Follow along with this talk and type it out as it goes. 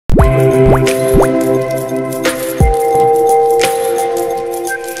Hello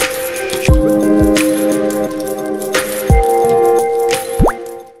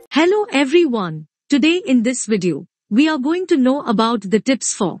everyone. Today in this video, we are going to know about the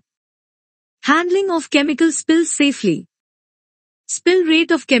tips for handling of chemical spills safely. Spill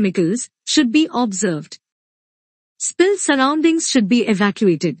rate of chemicals should be observed. Spill surroundings should be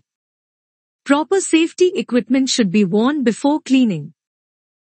evacuated. Proper safety equipment should be worn before cleaning.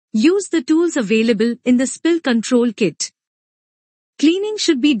 Use the tools available in the spill control kit. Cleaning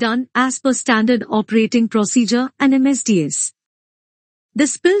should be done as per standard operating procedure and MSDS. The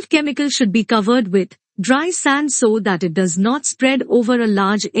spilled chemical should be covered with dry sand so that it does not spread over a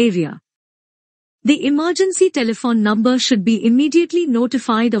large area. The emergency telephone number should be immediately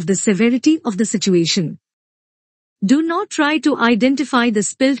notified of the severity of the situation. Do not try to identify the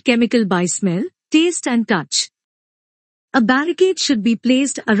spilled chemical by smell, taste and touch. A barricade should be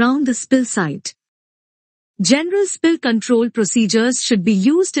placed around the spill site. General spill control procedures should be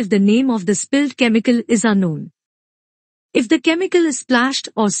used if the name of the spilled chemical is unknown. If the chemical is splashed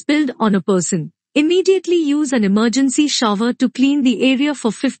or spilled on a person, immediately use an emergency shower to clean the area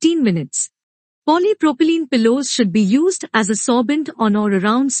for 15 minutes. Polypropylene pillows should be used as a sorbent on or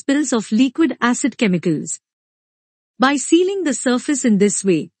around spills of liquid acid chemicals. By sealing the surface in this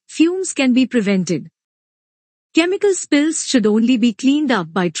way, fumes can be prevented. Chemical spills should only be cleaned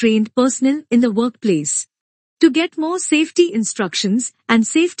up by trained personnel in the workplace. To get more safety instructions and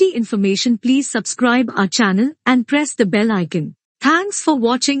safety information, please subscribe our channel and press the bell icon. Thanks for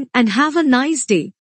watching and have a nice day.